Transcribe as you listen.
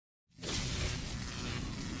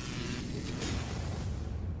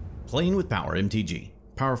Playing with Power MTG.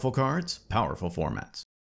 Powerful cards, powerful formats.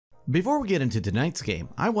 Before we get into tonight's game,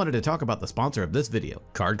 I wanted to talk about the sponsor of this video,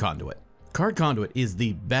 Card Conduit. Card Conduit is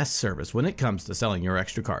the best service when it comes to selling your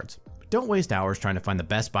extra cards. Don't waste hours trying to find the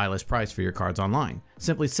best buy list price for your cards online.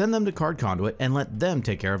 Simply send them to Card Conduit and let them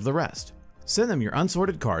take care of the rest. Send them your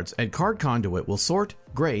unsorted cards and Card Conduit will sort,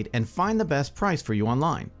 grade, and find the best price for you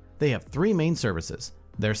online. They have three main services.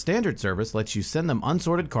 Their standard service lets you send them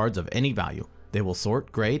unsorted cards of any value. They will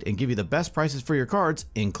sort, grade, and give you the best prices for your cards,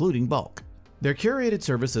 including bulk. Their curated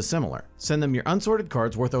service is similar. Send them your unsorted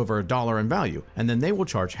cards worth over $1 in value, and then they will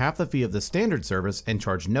charge half the fee of the standard service and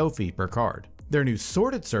charge no fee per card. Their new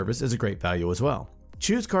sorted service is a great value as well.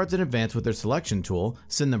 Choose cards in advance with their selection tool,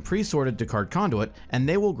 send them pre-sorted to Card Conduit, and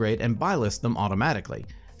they will grade and buy list them automatically.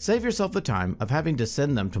 Save yourself the time of having to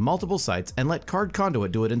send them to multiple sites and let Card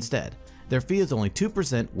Conduit do it instead. Their fee is only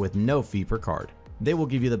 2% with no fee per card. They will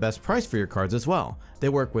give you the best price for your cards as well. They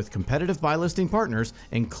work with competitive buy listing partners,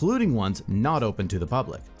 including ones not open to the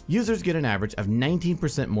public. Users get an average of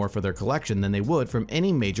 19% more for their collection than they would from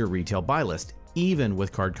any major retail buy list, even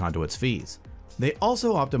with Card Conduit's fees. They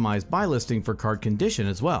also optimize buy listing for card condition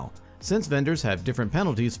as well. Since vendors have different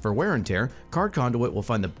penalties for wear and tear, Card Conduit will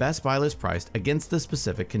find the best buy list priced against the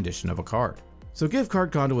specific condition of a card. So give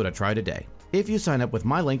Card Conduit a try today. If you sign up with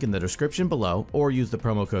my link in the description below or use the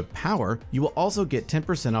promo code POWER, you will also get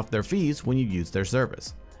 10% off their fees when you use their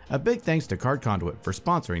service. A big thanks to Card Conduit for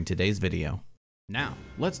sponsoring today's video. Now,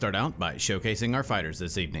 let's start out by showcasing our fighters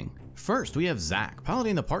this evening. First, we have Zach,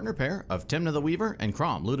 piloting the partner pair of Tymna the Weaver and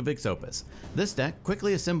Kraum, Ludovic's Opus. This deck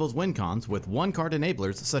quickly assembles win cons with one-card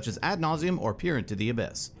enablers such as Ad Nauseam or Peer into the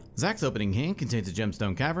Abyss. Zach's opening hand contains a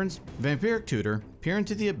Gemstone Caverns, Vampiric Tutor, Peer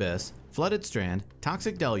into the Abyss, Flooded Strand,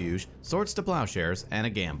 Toxic Deluge, Swords to Plowshares, and a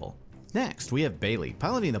Gamble. Next, we have Bailey,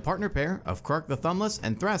 piloting the partner pair of Krark the Thumbless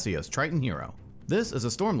and Thrasios Triton Hero. This is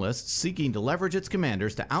a storm list seeking to leverage its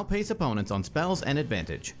commanders to outpace opponents on spells and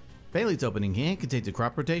advantage. Bailey's opening hand contains a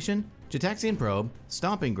Crop Rotation, Gitaxian Probe,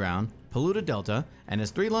 Stomping Ground, Polluted Delta, and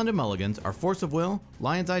his three London Mulligans are Force of Will,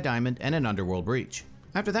 Lion's Eye Diamond, and an Underworld Breach.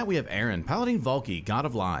 After that, we have Aaron, piloting Valki, God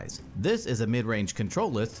of Lies. This is a mid-range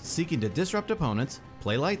control list seeking to disrupt opponents,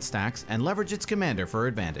 play light stacks, and leverage its commander for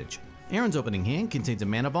advantage. Aaron's opening hand contains a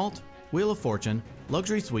Mana Vault, Wheel of Fortune,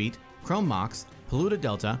 Luxury Suite, Chrome Mox, Polluted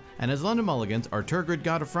Delta, and his London Mulligans are Turgid,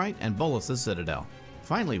 God of Fright, and Bolas's Citadel.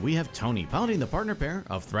 Finally, we have Tony, piloting the partner pair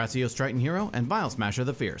of Thrasios Triton Hero and Vial Smasher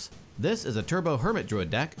the Fierce. This is a Turbo Hermit Druid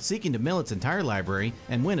deck seeking to mill its entire library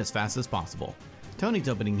and win as fast as possible. Tony's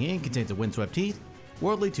opening hand contains a Windswept Heath,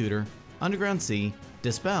 Worldly Tutor, Underground Sea,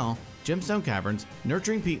 Dispel, Gemstone Caverns,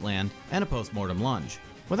 Nurturing Peatland, and a Postmortem Lunge.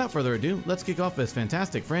 Without further ado, let's kick off this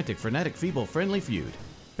fantastic, frantic, frenetic, feeble, friendly feud.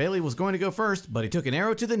 Bailey was going to go first, but he took an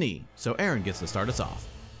arrow to the knee, so Aaron gets to start us off.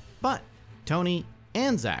 But Tony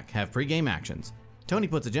and Zach have pre-game actions. Tony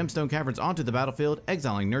puts the Gemstone Caverns onto the battlefield,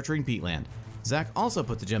 exiling Nurturing Peatland. Zach also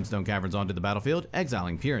puts the Gemstone Caverns onto the battlefield,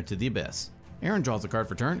 exiling Peer into the Abyss. Aaron draws a card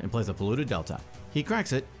for turn and plays a Polluted Delta. He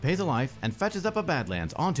cracks it, pays a life, and fetches up a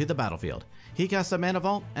Badlands onto the battlefield. He casts a Mana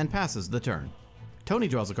Vault and passes the turn. Tony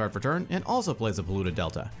draws a card for turn and also plays a Polluted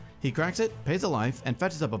Delta. He cracks it, pays a life, and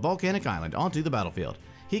fetches up a Volcanic Island onto the battlefield.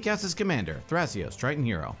 He casts his commander, Thrasios Triton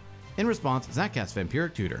Hero. In response, Zach casts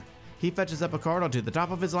Vampiric Tutor. He fetches up a card onto the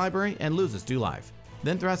top of his library and loses 2 life.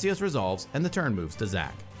 Then Thrasios resolves and the turn moves to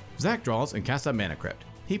Zach. Zach draws and casts up Mana Crypt.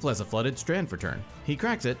 He plays a Flooded Strand for turn. He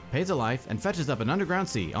cracks it, pays a life, and fetches up an Underground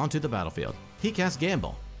Sea onto the battlefield. He casts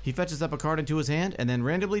Gamble. He fetches up a card into his hand and then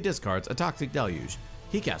randomly discards a Toxic Deluge.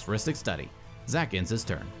 He casts Rhystic Study. Zach ends his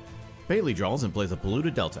turn. Bailey draws and plays a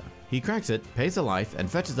Polluted Delta. He cracks it, pays a life, and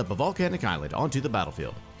fetches up a Volcanic Island onto the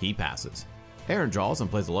battlefield. He passes. Aaron draws and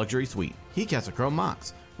plays a Luxury Suite. He casts a Chrome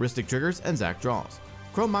Mox. Rhystic triggers and Zach draws.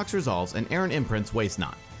 Chrome Mox resolves and Aaron imprints Waste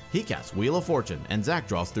Not. He casts Wheel of Fortune and Zach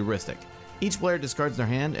draws through Rhystic. Each player discards their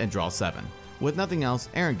hand and draws 7. With nothing else,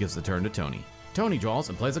 Aaron gives the turn to Tony. Tony draws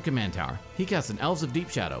and plays a Command Tower. He casts an Elves of Deep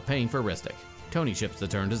Shadow, paying for Rhystic. Tony ships the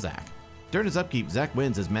turn to Zach. During his upkeep, Zach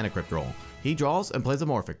wins his Mana Crypt roll. He draws and plays a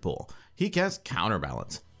Morphic Pool. He casts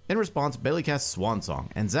Counterbalance. In response, Bailey casts Swan Song,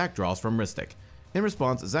 and Zach draws from Rhystic. In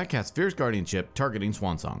response, Zach casts Fierce Guardianship, targeting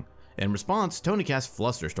Swan Song. In response, Tony casts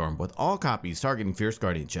Flusterstorm, with all copies targeting Fierce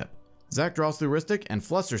Guardianship. Zach draws through Rhystic, and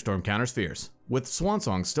Flusterstorm counters Fierce. With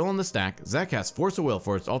Swansong still in the stack, Zach casts Force of Will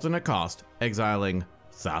for its alternate cost, exiling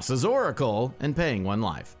Thassa's Oracle and paying 1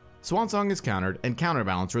 life. Swansong is countered, and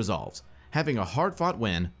Counterbalance resolves. Having a hard-fought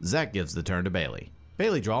win, Zach gives the turn to Bailey.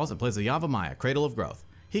 Bailey draws and plays a Yavimaya, Cradle of Growth.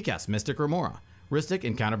 He casts Mystic Remora. Rhystic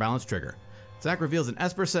and Counterbalance trigger. Zach reveals an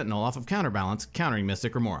Esper Sentinel off of Counterbalance, countering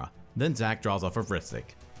Mystic Remora. Then Zach draws off of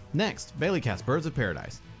Rhystic. Next, Bailey casts Birds of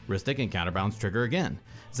Paradise. Rhystic and Counterbalance trigger again.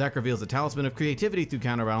 Zach reveals a Talisman of Creativity through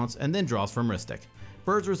Counterbalance and then draws from Rhystic.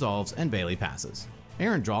 Birds resolves and Bailey passes.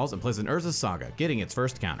 Aaron draws and plays an Urza's Saga, getting its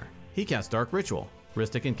first counter. He casts Dark Ritual.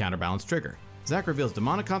 Rhystic and Counterbalance trigger. Zach reveals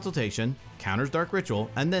Demonic Consultation, counters Dark Ritual,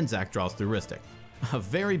 and then Zach draws through Rhystic. A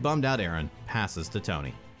very bummed out Aaron passes to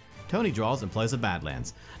Tony. Tony draws and plays a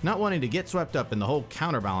Badlands. Not wanting to get swept up in the whole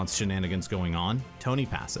counterbalance shenanigans going on, Tony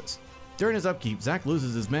passes. During his upkeep, Zach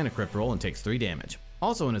loses his Mana Crypt roll and takes 3 damage.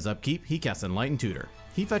 Also in his upkeep, he casts Enlightened Tutor.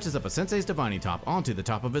 He fetches up a Sensei's Divining Top onto the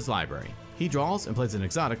top of his library. He draws and plays an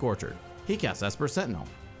Exotic Orchard. He casts Esper Sentinel.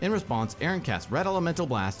 In response, Aaron casts Red Elemental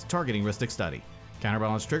Blast, targeting Rhystic Study.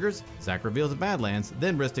 Counterbalance triggers, Zach reveals a Badlands,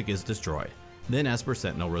 then Rhystic is destroyed. Then Esper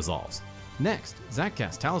Sentinel resolves. Next, Zach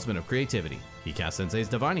casts Talisman of Creativity. He casts Sensei's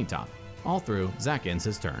Divining Top. All through, Zach ends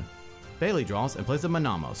his turn. Bailey draws and plays a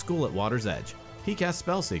Manamo, School at Water's Edge. He casts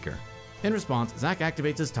Spellseeker. In response, Zach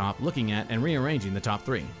activates his top, looking at and rearranging the top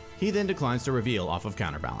 3. He then declines to reveal off of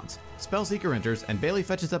Counterbalance. Spellseeker enters and Bailey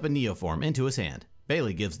fetches up a Neoform into his hand.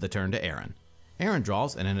 Bailey gives the turn to Aaron. Aaron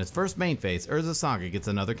draws and in his first main phase, Urza's Saga gets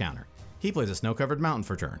another counter. He plays a Snow-Covered Mountain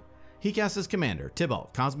for turn. He casts his commander,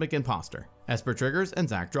 Tybalt, Cosmic Imposter. Esper triggers and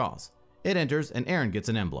Zach draws. It enters and Aaron gets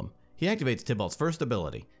an emblem. He activates Tybalt's first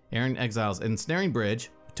ability. Aaron exiles Ensnaring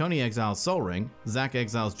Bridge, Tony exiles Soul Ring, Zach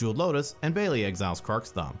exiles Jeweled Lotus, and Bailey exiles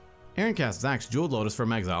Krark's Thumb. Aaron casts Zach's Jeweled Lotus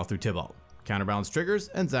from exile through Tybalt. Counterbalance triggers,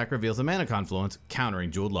 and Zach reveals a Mana Confluence,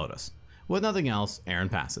 countering Jeweled Lotus. With nothing else, Aaron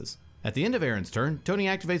passes. At the end of Aaron's turn, Tony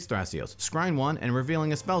activates Thrasios, scrying 1 and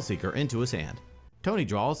revealing a Spellseeker into his hand. Tony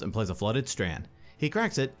draws and plays a Flooded Strand. He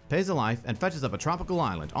cracks it, pays a life, and fetches up a tropical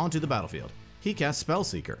island onto the battlefield. He casts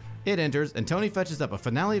Spellseeker. It enters, and Tony fetches up a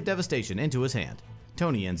Finale of Devastation into his hand.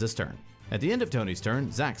 Tony ends his turn. At the end of Tony's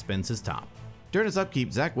turn, Zach spins his top. During his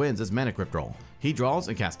upkeep, Zach wins his Mana Crypt roll. He draws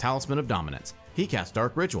and casts Talisman of Dominance. He casts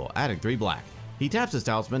Dark Ritual, adding 3 black. He taps his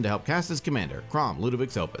Talisman to help cast his commander, Kraum,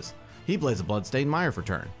 Ludovic's Opus. He plays a Bloodstained Mire for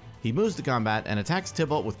turn. He moves to combat and attacks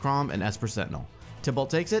Tybalt with Kraum and Esper Sentinel. Tybalt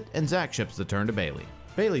takes it, and Zach ships the turn to Bailey.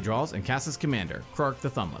 Bailey draws and casts his commander, Krark the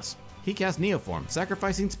Thumbless. He casts Neoform,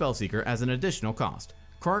 sacrificing Spellseeker as an additional cost.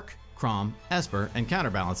 Krark, Kraum, Esper, and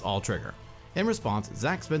Counterbalance all trigger. In response,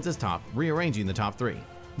 Zach spins his top, rearranging the top 3.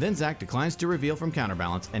 Then Zach declines to reveal from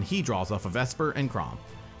Counterbalance, and he draws off of Esper and Kraum.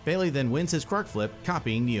 Bailey then wins his Krark flip,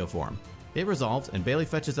 copying Neoform. It resolves, and Bailey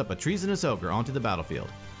fetches up a Treasonous Ogre onto the battlefield.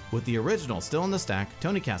 With the original still in the stack,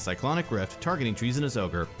 Tony casts Cyclonic Rift, targeting Treasonous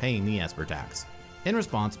Ogre, paying the Esper tax. In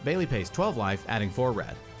response, Bailey pays 12 life, adding 4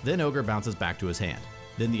 red. Then Ogre bounces back to his hand.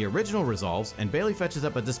 Then the original resolves, and Bailey fetches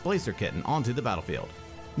up a Displacer Kitten onto the battlefield.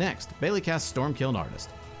 Next, Bailey casts Stormkiln Artist.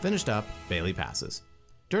 Finished up, Bailey passes.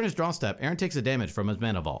 During his draw step, Aaron takes a damage from his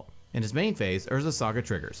Mana Vault. In his main phase, Urza's Saga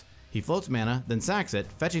triggers. He floats mana, then sacks it,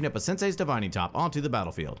 fetching up a Sensei's Divining Top onto the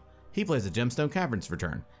battlefield. He plays a Gemstone Caverns for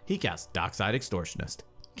turn. He casts Dockside Extortionist.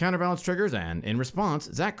 Counterbalance triggers, and in response,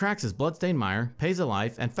 Zach cracks his Bloodstained Mire, pays a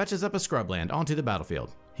life, and fetches up a Scrubland onto the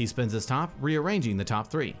battlefield. He spins his top, rearranging the top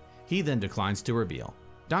 3. He then declines to reveal.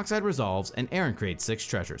 Dockside resolves, and Aaron creates 6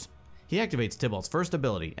 treasures. He activates Tybalt's first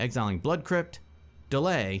ability, exiling Blood Crypt,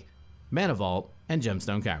 Delay, Mana Vault, and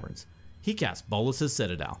Gemstone Caverns. He casts Bolus's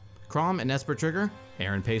Citadel. Kraum and Esper trigger,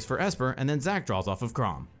 Aaron pays for Esper, and then Zach draws off of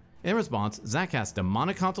Kraum. In response, Zach casts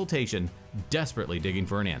Demonic Consultation, desperately digging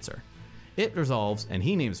for an answer. It resolves, and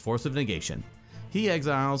he names Force of Negation. He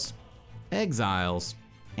exiles,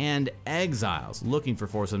 and exiles, looking for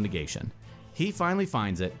Force of Negation. He finally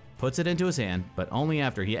finds it, puts it into his hand, but only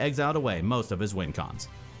after he exiled away most of his win cons.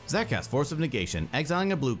 Zach casts Force of Negation,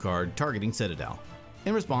 exiling a blue card, targeting Citadel.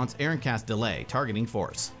 In response, Aaron casts Delay, targeting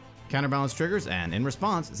Force. Counterbalance triggers, and in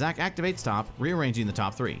response, Zach activates top, rearranging the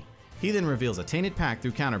top 3. He then reveals a Tainted Pact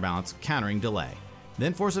through Counterbalance, countering Delay.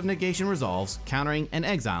 Then Force of Negation resolves, countering and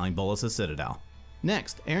exiling Bolus's Citadel.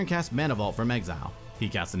 Next, Aaron casts Mana Vault from exile. He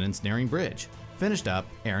casts an Ensnaring Bridge. Finished up,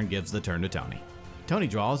 Aaron gives the turn to Tony. Tony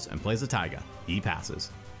draws and plays a Taiga. He passes.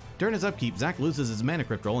 During his upkeep, Zach loses his Mana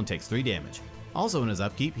Crypt roll and takes 3 damage. Also in his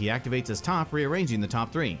upkeep, he activates his top, rearranging the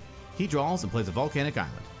top 3. He draws and plays a Volcanic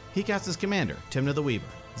Island. He casts his commander, Tymna the Weaver.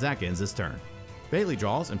 Zach ends his turn. Bailey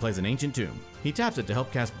draws and plays an Ancient Tomb. He taps it to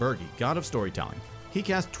help cast Birgi, God of Storytelling. He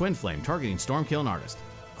casts Twin Flame, targeting Stormkiln Artist.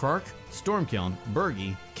 Krark, Stormkiln,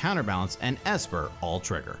 Birgi, Counterbalance, and Esper all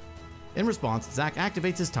trigger. In response, Zach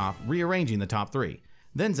activates his top, rearranging the top 3.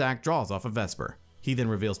 Then Zach draws off of Esper. He then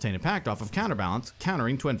reveals Tainted Pact off of Counterbalance,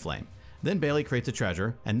 countering Twin Flame. Then Bailey creates a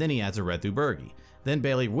treasure, and then he adds a red through Birgi. Then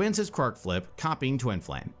Bailey wins his Krark flip, copying Twin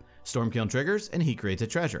Flame. Stormkiln triggers, and he creates a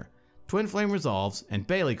treasure. Twin Flame resolves, and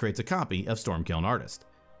Bailey creates a copy of Stormkiln Artist.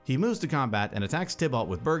 He moves to combat and attacks Tybalt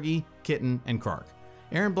with Birgi, Kitten, and Krark.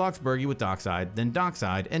 Aaron blocks Bergie with Dockside, then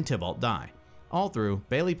Dockside and Tybalt die. All through,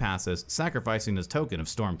 Bailey passes, sacrificing his token of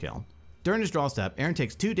Stormkill. During his draw step, Aaron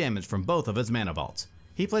takes 2 damage from both of his mana vaults.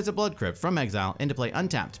 He plays a Blood Crypt from exile into play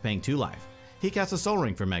untapped, paying 2 life. He casts a Soul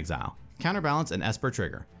Ring from exile, Counterbalance and Esper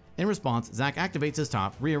trigger. In response, Zach activates his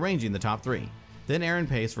top, rearranging the top 3. Then Aaron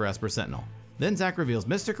pays for Esper Sentinel. Then Zach reveals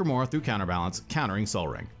Mystic Remora through Counterbalance, countering Soul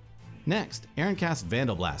Ring. Next, Aaron casts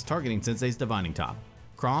Vandal Blast, targeting Sensei's Divining Top.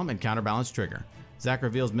 Kraum and Counterbalance trigger. Zach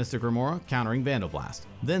reveals Mystic Remora, countering Vandal Blast.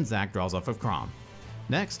 Then Zach draws off of Kraum.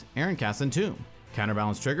 Next, Aaron casts Entomb.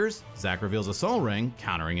 Counterbalance triggers, Zach reveals a Soul Ring,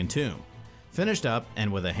 countering Entomb. Finished up,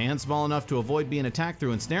 and with a hand small enough to avoid being attacked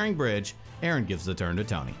through Ensnaring Bridge, Aaron gives the turn to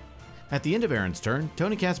Tony. At the end of Aaron's turn,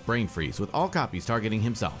 Tony casts Brain Freeze with all copies targeting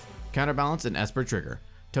himself. Counterbalance and Esper trigger.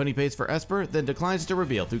 Tony pays for Esper, then declines to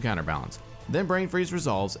reveal through Counterbalance. Then Brain Freeze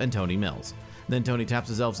resolves and Tony mills. Then Tony taps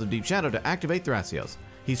his Elves of Deep Shadow to activate Thrasios.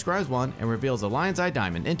 He scries 1 and reveals a Lion's Eye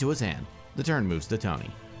Diamond into his hand. The turn moves to Tony.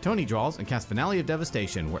 Tony draws and casts Finale of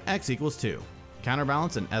Devastation, where X equals 2.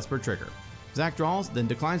 Counterbalance and Esper trigger. Zach draws, then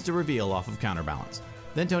declines to reveal off of Counterbalance.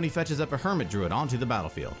 Then Tony fetches up a Hermit Druid onto the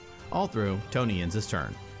battlefield. All through, Tony ends his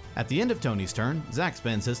turn. At the end of Tony's turn, Zach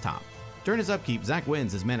spends his top. During his upkeep, Zach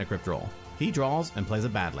wins his Mana Crypt roll. He draws and plays a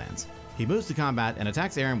Badlands. He moves to combat and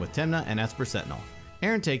attacks Aaron with Tymna and Esper Sentinel.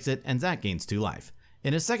 Aaron takes it and Zach gains 2 life.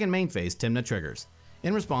 In his second main phase, Tymna triggers.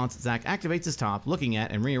 In response, Zach activates his top, looking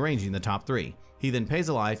at and rearranging the top 3. He then pays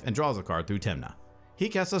a life and draws a card through Tymna. He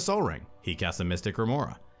casts a Soul Ring. He casts a Mystic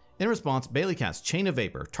Remora. In response, Bailey casts Chain of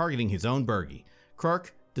Vapor, targeting his own Bergie.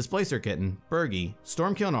 Krark, Displacer Kitten, Bergie,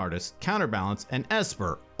 Stormkill Artist, Counterbalance, and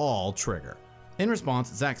Esper all trigger. In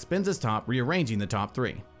response, Zach spins his top, rearranging the top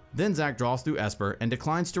 3. Then Zach draws through Esper and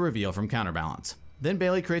declines to reveal from Counterbalance. Then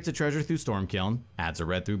Bailey creates a treasure through Stormkill, adds a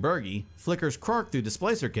red through Bergie, flickers Krark through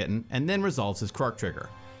Displacer Kitten, and then resolves his Krark trigger.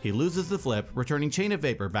 He loses the flip, returning Chain of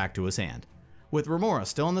Vapor back to his hand. With Remora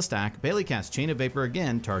still in the stack, Bailey casts Chain of Vapor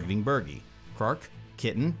again, targeting Bergie. Krark,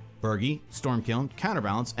 Kitten, Bergie, Stormkill,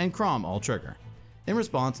 Counterbalance, and Kraum all trigger. In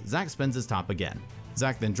response, Zach spins his top again.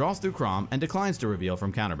 Zach then draws through Kraum and declines to reveal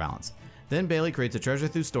from Counterbalance. Then Bailey creates a treasure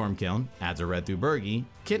through Stormkill, adds a red through Bergie,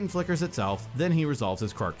 Kitten flickers itself, then he resolves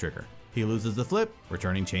his Krark trigger. He loses the flip,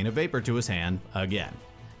 returning Chain of Vapor to his hand again.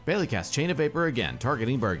 Bailey casts Chain of Vapor again,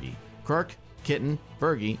 targeting Bergie. Krark, Kitten,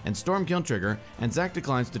 Bergie, and Stormkill trigger, and Zach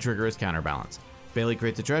declines to trigger his Counterbalance. Bailey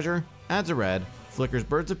creates a treasure, adds a red, flickers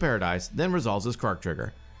Birds of Paradise, then resolves his Krark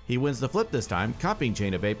trigger. He wins the flip this time, copying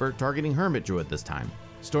Chain of Vapor, targeting Hermit Druid this time.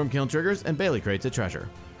 Stormkill triggers and Bailey creates a treasure.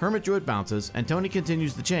 Hermit Druid bounces, and Tony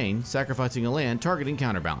continues the chain, sacrificing a land targeting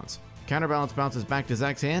Counterbalance. Counterbalance bounces back to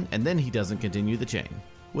Zach's hand, and then he doesn't continue the chain.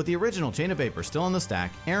 With the original Chain of Vapor still in the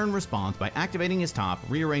stack, Aaron responds by activating his top,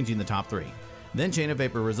 rearranging the top 3. Then Chain of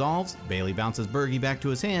Vapor resolves, Bailey bounces Bergie back to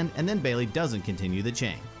his hand, and then Bailey doesn't continue the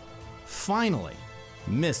chain. Finally,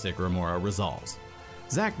 Mystic Remora resolves.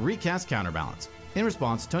 Zach recasts Counterbalance. In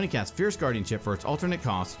response, Tony casts Fierce Guardianship for its alternate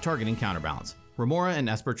cost, targeting Counterbalance. Remora and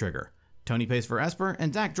Esper trigger. Tony pays for Esper,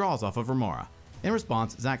 and Zach draws off of Remora. In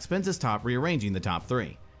response, Zach spins his top, rearranging the top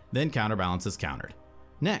 3. Then Counterbalance is countered.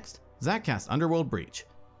 Next, Zach casts Underworld Breach.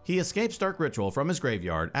 He escapes Dark Ritual from his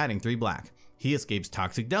graveyard, adding 3 black. He escapes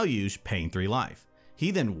Toxic Deluge, paying 3 life.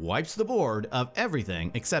 He then wipes the board of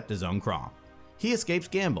everything except his own Kraum. He escapes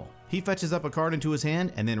Gamble. He fetches up a card into his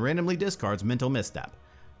hand and then randomly discards Mental Misstep.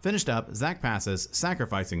 Finished up, Zach passes,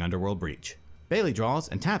 sacrificing Underworld Breach. Bailey draws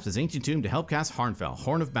and taps his Ancient Tomb to help cast Harnfell,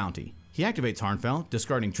 Horn of Bounty. He activates Harnfell,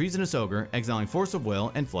 discarding Treasonous Ogre, exiling Force of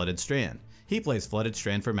Will, and Flooded Strand. He plays Flooded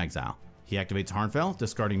Strand from exile. He activates Harnfell,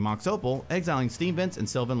 discarding Mox Opal, exiling Steam Vents and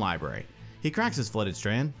Sylvan Library. He cracks his Flooded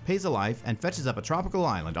Strand, pays a life, and fetches up a tropical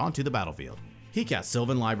island onto the battlefield. He casts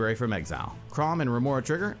Sylvan Library from exile. Kraum and Remora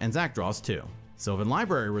trigger, and Zach draws 2. Sylvan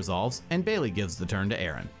Library resolves, and Bailey gives the turn to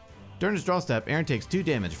Aaron. During his draw step, Aaron takes 2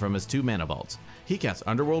 damage from his 2 mana vaults. He casts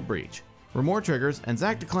Underworld Breach. Remora triggers, and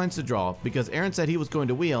Zach declines to draw because Aaron said he was going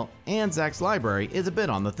to wheel, and Zach's library is a bit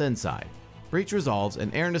on the thin side. Breach resolves,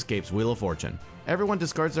 and Aaron escapes Wheel of Fortune. Everyone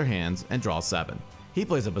discards their hands and draws 7. He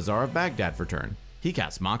plays a Bazaar of Baghdad for turn. He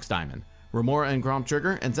casts Mox Diamond. Remora and Kraum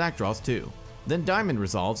trigger, and Zach draws 2. Then Diamond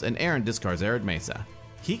resolves, and Aaron discards Arid Mesa.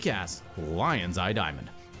 He casts Lion's Eye Diamond.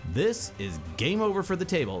 This is game over for the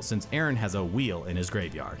table since Aaron has a wheel in his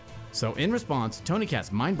graveyard. So in response, Tony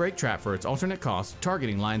casts Mindbreak Trap for its alternate cost,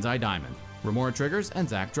 targeting Lion's Eye Diamond. Remora triggers, and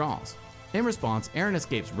Zach draws. In response, Aaron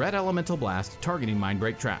escapes Red Elemental Blast, targeting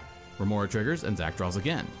Mindbreak Trap. Remora triggers, and Zach draws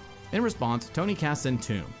again. In response, Tony casts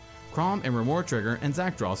Entomb. Kraum and Remora trigger, and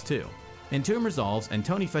Zach draws 2. Entomb resolves, and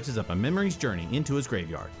Tony fetches up a Memory's Journey into his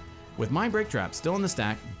graveyard. With Mindbreak Trap still in the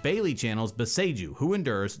stack, Bailey channels Beseiju, who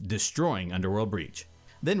endures, destroying Underworld Breach.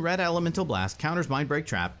 Then Red Elemental Blast counters Mindbreak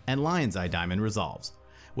Trap and Lion's Eye Diamond resolves.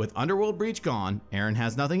 With Underworld Breach gone, Aaron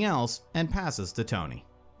has nothing else and passes to Tony.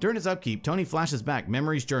 During his upkeep, Tony flashes back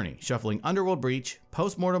Memory's Journey, shuffling Underworld Breach,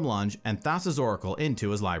 Postmortem Lunge, and Thrasios Oracle into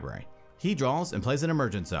his library. He draws and plays an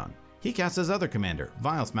Emergent Zone. He casts his other commander,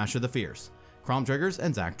 Vial Smasher the Fierce. Kraum triggers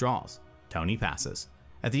and Zach draws. Tony passes.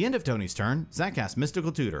 At the end of Tony's turn, Zach casts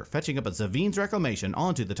Mystical Tutor, fetching up a Sevinne's Reclamation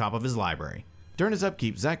onto the top of his library. During his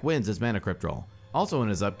upkeep, Zach wins his Mana Crypt roll. Also in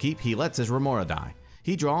his upkeep, he lets his Remora die.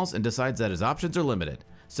 He draws and decides that his options are limited,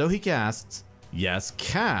 so he casts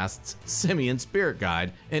Simian Spirit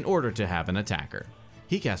Guide in order to have an attacker.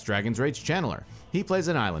 He casts Dragon's Rage Channeler. He plays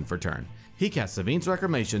an island for turn. He casts Sevinne's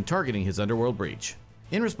Reclamation, targeting his Underworld Breach.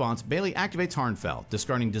 In response, Bailey activates Harnfell,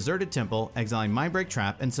 discarding Deserted Temple, exiling Mindbreak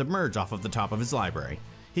Trap, and Submerge off of the top of his library.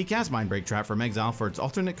 He casts Mindbreak Trap from exile for its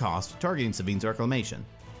alternate cost, targeting Sevinne's Reclamation.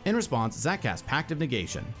 In response, Zach casts Pact of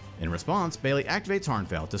Negation. In response, Bailey activates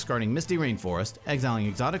Harnfell, discarding Misty Rainforest, exiling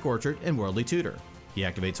Exotic Orchard and Worldly Tutor. He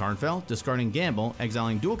activates Harnfell, discarding Gamble,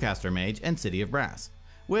 exiling Dualcaster Mage and City of Brass.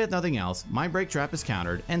 With nothing else, Mindbreak Trap is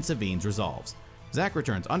countered and Sevinne's resolves. Zach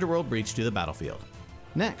returns Underworld Breach to the battlefield.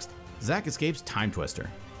 Next, Zach escapes Time Twister.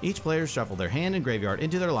 Each player shuffle their hand and graveyard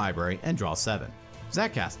into their library and draw 7.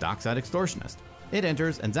 Zach casts Dockside Extortionist. It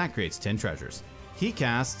enters and Zach creates 10 treasures. He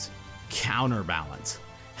casts Counterbalance.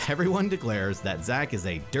 Everyone declares that Zach is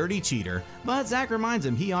a dirty cheater, but Zach reminds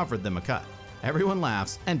him he offered them a cut. Everyone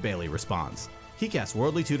laughs and Bailey responds. He casts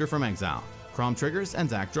Worldly Tutor from exile. Kraum triggers and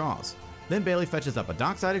Zach draws. Then Bailey fetches up a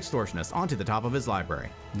Dockside Extortionist onto the top of his library.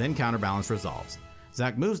 Then Counterbalance resolves.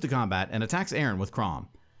 Zach moves to combat and attacks Aaron with Kraum.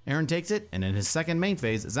 Aaron takes it, and in his second main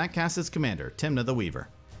phase, Zach casts his commander, Tymna the Weaver.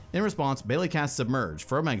 In response, Bailey casts Submerge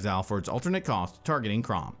from exile for its alternate cost, targeting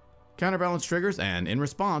Kraum. Counterbalance triggers, and in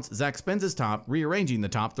response, Zach spins his top, rearranging the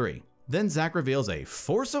top 3. Then Zach reveals a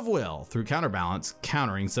Force of Will through Counterbalance,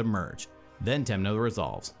 countering Submerge. Then Tymna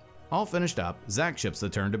resolves. All finished up, Zach ships the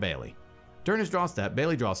turn to Bailey. During his draw step,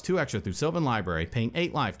 Bailey draws 2 extra through Sylvan Library, paying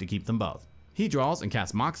 8 life to keep them both. He draws and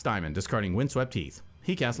casts Mox Diamond, discarding Windswept Heath.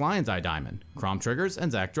 He casts Lion's Eye Diamond. Kraum triggers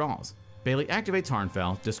and Zach draws. Bailey activates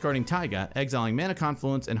Harnfell, discarding Taiga, exiling Mana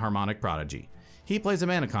Confluence and Harmonic Prodigy. He plays a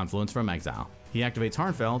Mana Confluence from exile. He activates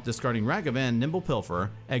Harnfell, discarding Ragavan, Nimble Pilferer,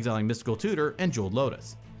 exiling Mystical Tutor, and Jeweled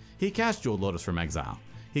Lotus. He casts Jeweled Lotus from exile.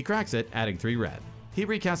 He cracks it, adding 3 red. He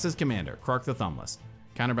recasts his commander, Krark the Thumbless.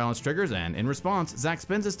 Counterbalance triggers, and in response, Zach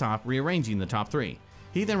spins his top, rearranging the top 3.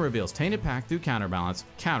 He then reveals Tainted Pact through Counterbalance,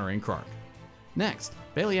 countering Krark. Next,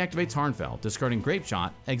 Bailey activates Harnfell, discarding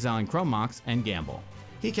Grapeshot, exiling Chrome Mox, and Gamble.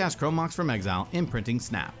 He casts Chrome Mox from exile, imprinting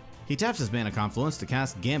Snap. He taps his Mana Confluence to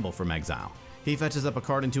cast Gamble from exile. He fetches up a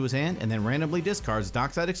card into his hand and then randomly discards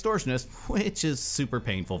Dockside Extortionist, which is super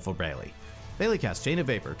painful for Bailey. Bailey casts Chain of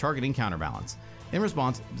Vapor, targeting Counterbalance. In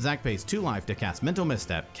response, Zach pays 2 life to cast Mental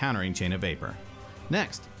Misstep, countering Chain of Vapor.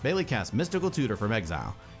 Next, Bailey casts Mystical Tutor from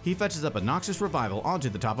exile. He fetches up a Noxious Revival onto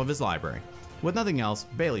the top of his library. With nothing else,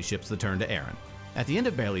 Bailey ships the turn to Aaron. At the end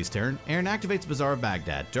of Bailey's turn, Aaron activates Bazaar of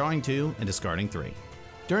Baghdad, drawing 2 and discarding 3.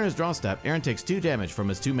 During his draw step, Aaron takes 2 damage from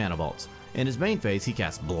his 2 mana vaults. In his main phase, he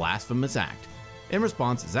casts Blasphemous Act. In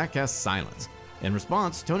response, Zach casts Silence. In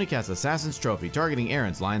response, Tony casts Assassin's Trophy, targeting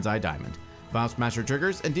Aaron's Lion's Eye Diamond. Vial Smasher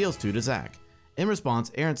triggers and deals 2 to Zach. In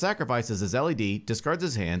response, Aaron sacrifices his LED, discards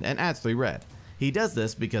his hand, and adds 3 red. He does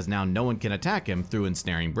this because now no one can attack him through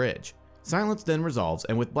Ensnaring Bridge. Silence then resolves,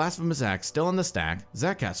 and with Blasphemous Act still on the stack,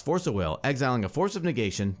 Zach casts Force of Will, exiling a Force of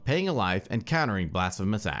Negation, paying a life, and countering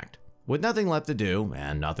Blasphemous Act. With nothing left to do,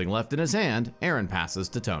 and nothing left in his hand, Aaron passes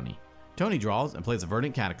to Tony. Tony draws and plays a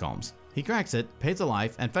Verdant Catacombs. He cracks it, pays a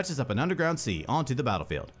life, and fetches up an Underground Sea onto the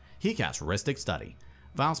battlefield. He casts Rhystic Study.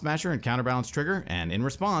 Vial Smasher and Counterbalance trigger, and in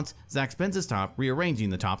response, Zach spins his top, rearranging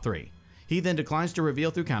the top 3. He then declines to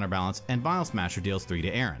reveal through Counterbalance, and Vial Smasher deals 3 to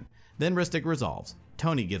Aaron. Then Rhystic resolves.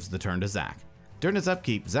 Tony gives the turn to Zach. During his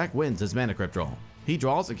upkeep, Zach wins his Mana Crypt roll. He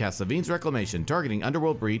draws and casts Sevinne's Reclamation, targeting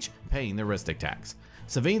Underworld Breach, paying the Rhystic tax.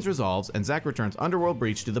 Sevinne's resolves, and Zach returns Underworld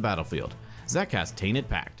Breach to the battlefield. Zach casts Tainted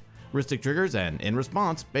Pact. Rhystic triggers, and in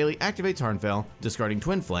response, Bailey activates Harnfell, discarding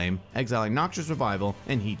Twin Flame, exiling Noxious Revival,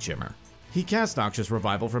 and Heat Shimmer. He casts Noxious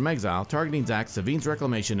Revival from exile, targeting Zach's Sevinne's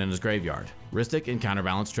Reclamation in his graveyard. Rhystic and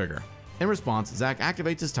Counterbalance trigger. In response, Zach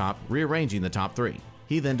activates his top, rearranging the top 3.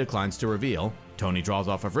 He then declines to reveal. Tony draws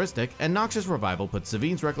off of Rhystic, and Noxious Revival puts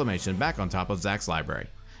Sevinne's Reclamation back on top of Zach's library.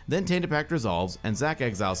 Then Tainted Pact resolves, and Zach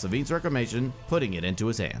exiles Sevinne's Reclamation, putting it into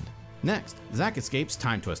his hand. Next, Zach escapes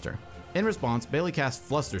Time Twister. In response, Bailey casts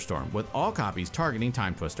Flusterstorm, with all copies targeting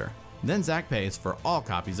Time Twister. Then Zach pays for all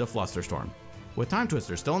copies of Flusterstorm. With Time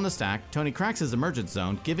Twister still in the stack, Tony cracks his Emergent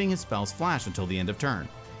Zone, giving his spells flash until the end of turn.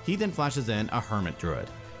 He then flashes in a Hermit Druid.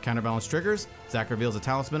 Counterbalance triggers, Zach reveals a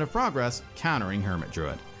Talisman of Progress, countering Hermit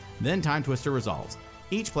Druid. Then Time Twister resolves.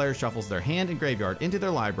 Each player shuffles their hand and graveyard into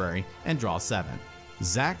their library and draws 7.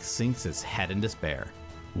 Zach sinks his head in despair.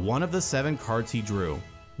 One of the 7 cards he drew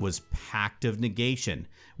was Pact of Negation,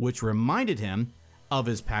 which reminded him of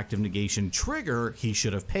his Pact of Negation trigger he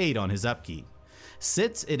should have paid on his upkeep.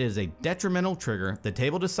 Since it is a detrimental trigger, the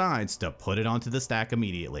table decides to put it onto the stack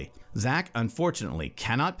immediately. Zach unfortunately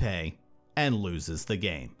cannot pay and loses the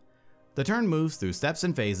game. The turn moves through steps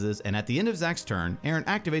and phases, and at the end of Zach's turn, Aaron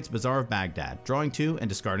activates Bazaar of Baghdad, drawing 2 and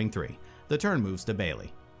discarding 3. The turn moves to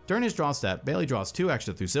Bailey. During his draw step, Bailey draws 2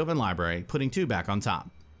 extra through Sylvan Library, putting 2 back on top.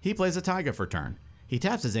 He plays a Taiga for turn. He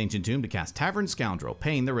taps his Ancient Tomb to cast Tavern Scoundrel,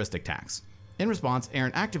 paying the Rhystic tax. In response,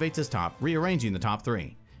 Aaron activates his top, rearranging the top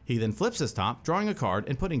 3. He then flips his top, drawing a card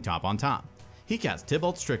and putting top on top. He casts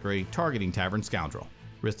Tybalt's Trickery, targeting Tavern Scoundrel.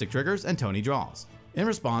 Rhystic triggers and Tony draws. In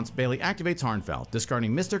response, Bailey activates Harnfell,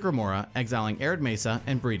 discarding Mystic Remora, exiling Arid Mesa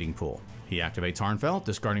and Breeding Pool. He activates Harnfell,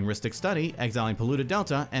 discarding Rhystic Study, exiling Polluted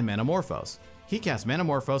Delta and Manamorphose. He casts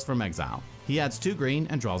Manamorphose from exile. He adds 2 green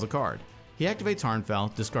and draws a card. He activates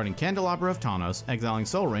Harnfell, discarding Candelabra of Tawnos, exiling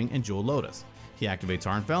Soul Ring and Jewel Lotus. He activates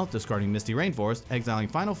Harnfell, discarding Misty Rainforest, exiling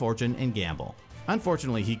Final Fortune and Gamble.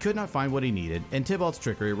 Unfortunately, he could not find what he needed, and Tybalt's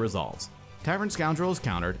Trickery resolves. Tavern Scoundrel is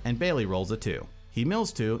countered, and Bailey rolls a 2. He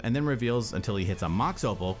mills 2 and then reveals until he hits a Mox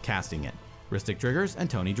Opal, casting it. Rhystic triggers and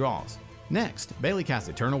Tony draws. Next, Bailey casts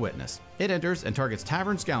Eternal Witness. It enters and targets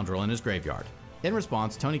Tavern Scoundrel in his graveyard. In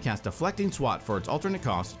response, Tony casts Deflecting Swat for its alternate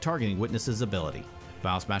cost, targeting Witness's ability.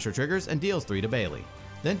 Vial Smasher triggers and deals 3 to Bailey.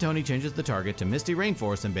 Then Tony changes the target to Misty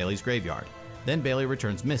Rainforest in Bailey's graveyard. Then Bailey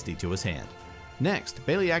returns Misty to his hand. Next,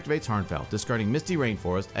 Bailey activates Harnfell, discarding Misty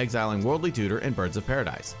Rainforest, exiling Worldly Tutor and Birds of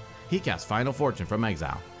Paradise. He casts Final Fortune from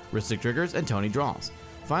exile. Rhystic triggers and Tony draws.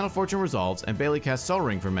 Final Fortune resolves and Bailey casts Soul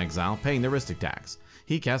Ring from exile, paying the Rhystic tax.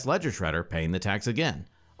 He casts Ledger Shredder, paying the tax again.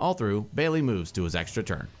 All through, Bailey moves to his extra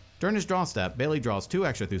turn. During his draw step, Bailey draws 2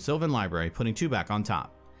 extra through Sylvan Library, putting 2 back on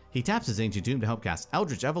top. He taps his Ancient Tomb to help cast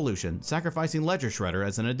Eldritch Evolution, sacrificing Ledger Shredder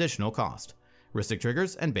as an additional cost. Rhystic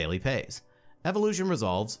triggers and Bailey pays. Evolution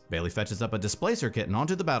resolves, Bailey fetches up a Displacer Kitten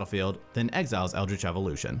onto the battlefield, then exiles Eldritch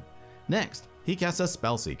Evolution. Next, he casts a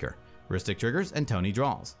Spellseeker. Rhystic triggers and Tony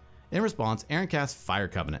draws. In response, Aaron casts Fire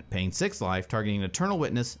Covenant, paying 6 life, targeting Eternal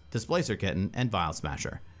Witness, Displacer Kitten, and Vial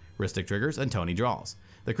Smasher. Rhystic triggers and Tony draws.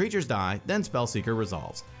 The creatures die, then Spellseeker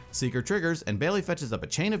resolves. Seeker triggers and Bailey fetches up a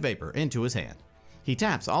Chain of Vapor into his hand. He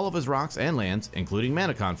taps all of his rocks and lands, including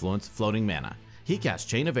Mana Confluence, floating mana. He casts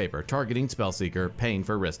Chain of Vapor, targeting Spellseeker, paying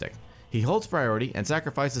for Rhystic. He holds priority and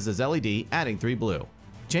sacrifices his LED, adding 3 blue.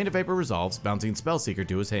 Chain of Vapor resolves, bouncing Spellseeker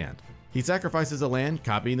to his hand. He sacrifices a land,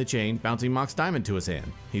 copying the chain, bouncing Mox Diamond to his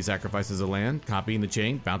hand. He sacrifices a land, copying the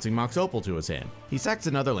chain, bouncing Mox Opal to his hand. He sacks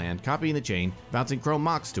another land, copying the chain, bouncing Chrome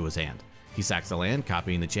Mox to his hand. He sacks a land,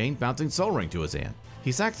 copying the chain, bouncing Soul Ring to his hand.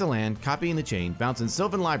 He sacks a land, copying the chain, bouncing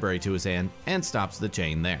Sylvan Library to his hand, and stops the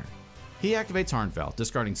chain there. He activates Harnfell,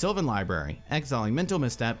 discarding Sylvan Library, exiling Mental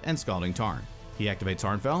Misstep and Scalding Tarn. He activates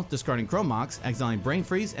Harnfell, discarding Chrome Mox, exiling Brain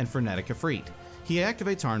Freeze and Frenetic Efreet. He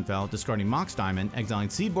activates Harnfell, discarding Mox Diamond, exiling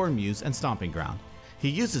Seedborn Muse and Stomping Ground. He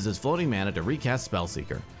uses his floating mana to recast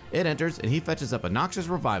Spellseeker. It enters and he fetches up a Noxious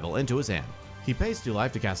Revival into his hand. He pays 2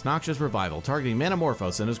 life to cast Noxious Revival, targeting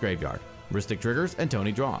Manamorphose in his graveyard. Rhystic triggers and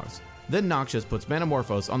Tony draws. Then Noxious puts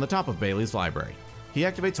Manamorphose on the top of Bailey's library. He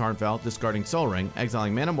activates Harnfell, discarding Soul Ring,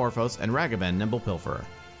 exiling Manamorphose and Ragavan Nimble Pilferer.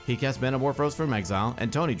 He casts Manamorphose from exile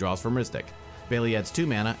and Tony draws from Rhystic. Bailey adds 2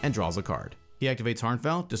 mana and draws a card. He activates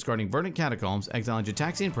Harnfell, discarding Verdant Catacombs, exiling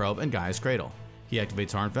Jataxian Probe and Gaia's Cradle. He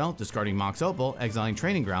activates Harnfell, discarding Mox Opal, exiling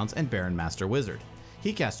Training Grounds and Baron Master Wizard.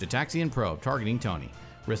 He casts Jataxian Probe, targeting Tony.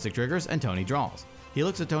 Rhystic triggers and Tony draws. He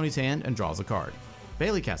looks at Tony's hand and draws a card.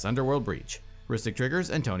 Bailey casts Underworld Breach. Rhystic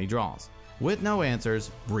triggers and Tony draws. With no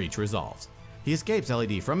answers, Breach resolves. He escapes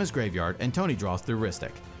LED from his graveyard and Tony draws through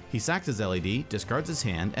Rhystic. He sacks his LED, discards his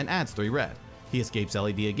hand, and adds 3 red. He escapes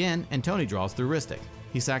LED again and Tony draws through Rhystic.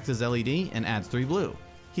 He sacks his LED and adds 3 blue.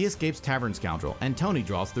 He escapes Tavern Scoundrel and Tony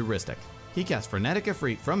draws through Rhystic. He casts Frenetic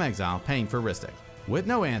Efreet from exile, paying for Rhystic. With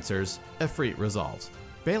no answers, Efreet resolves.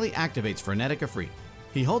 Bailey activates Frenetic Efreet.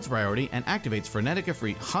 He holds priority and activates Frenetic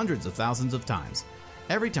Efreet hundreds of thousands of times.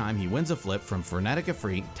 Every time he wins a flip from Frenetic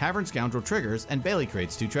Efreet, Tavern Scoundrel triggers and Bailey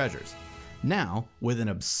creates 2 treasures. Now, with an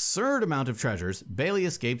absurd amount of treasures, Bailey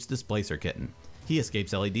escapes Displacer Kitten. He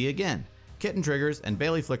escapes LED again. Kitten triggers and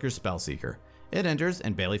Bailey flickers Spellseeker. It enters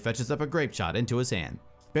and Bailey fetches up a Grape Shot into his hand.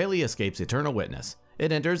 Bailey escapes Eternal Witness.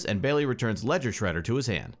 It enters and Bailey returns Ledger Shredder to his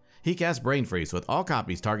hand. He casts Brain Freeze with all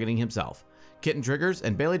copies targeting himself. Kitten triggers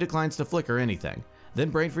and Bailey declines to flicker anything. Then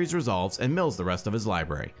Brain Freeze resolves and mills the rest of his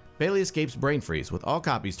library. Bailey escapes Brain Freeze with all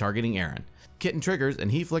copies targeting Aaron. Kitten triggers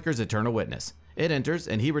and he flickers Eternal Witness. It enters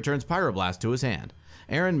and he returns Pyroblast to his hand.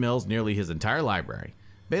 Aaron mills nearly his entire library.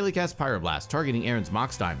 Bailey casts Pyroblast targeting Aaron's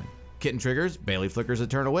Mox Diamond. Kitten triggers, Bailey flickers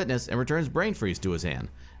Eternal Witness and returns Brain Freeze to his hand.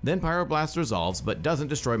 Then Pyroblast resolves but doesn't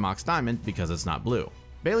destroy Mox Diamond because it's not blue.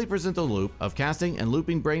 Bailey presents a loop of casting and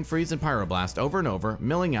looping Brain Freeze and Pyroblast over and over,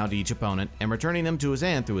 milling out each opponent and returning them to his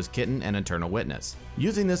hand through his Kitten and Eternal Witness.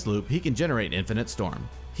 Using this loop, he can generate Infinite Storm.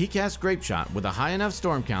 He casts Grape Shot with a high enough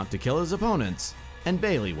storm count to kill his opponents, and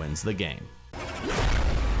Bailey wins the game.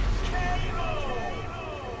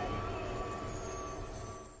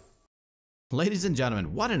 Ladies and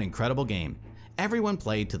gentlemen, what an incredible game. Everyone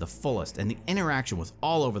played to the fullest and the interaction was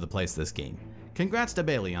all over the place this game. Congrats to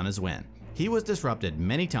Bailey on his win. He was disrupted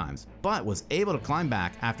many times, but was able to climb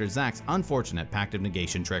back after Zach's unfortunate Pact of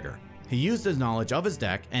Negation trigger. He used his knowledge of his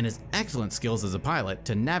deck and his excellent skills as a pilot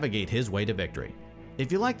to navigate his way to victory.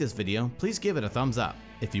 If you like this video, please give it a thumbs up.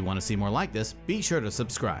 If you want to see more like this, be sure to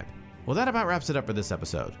subscribe. Well, that about wraps it up for this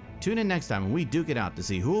episode. Tune in next time when we duke it out to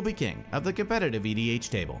see who will be king of the competitive EDH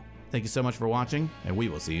table. Thank you so much for watching, and we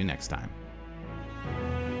will see you next time.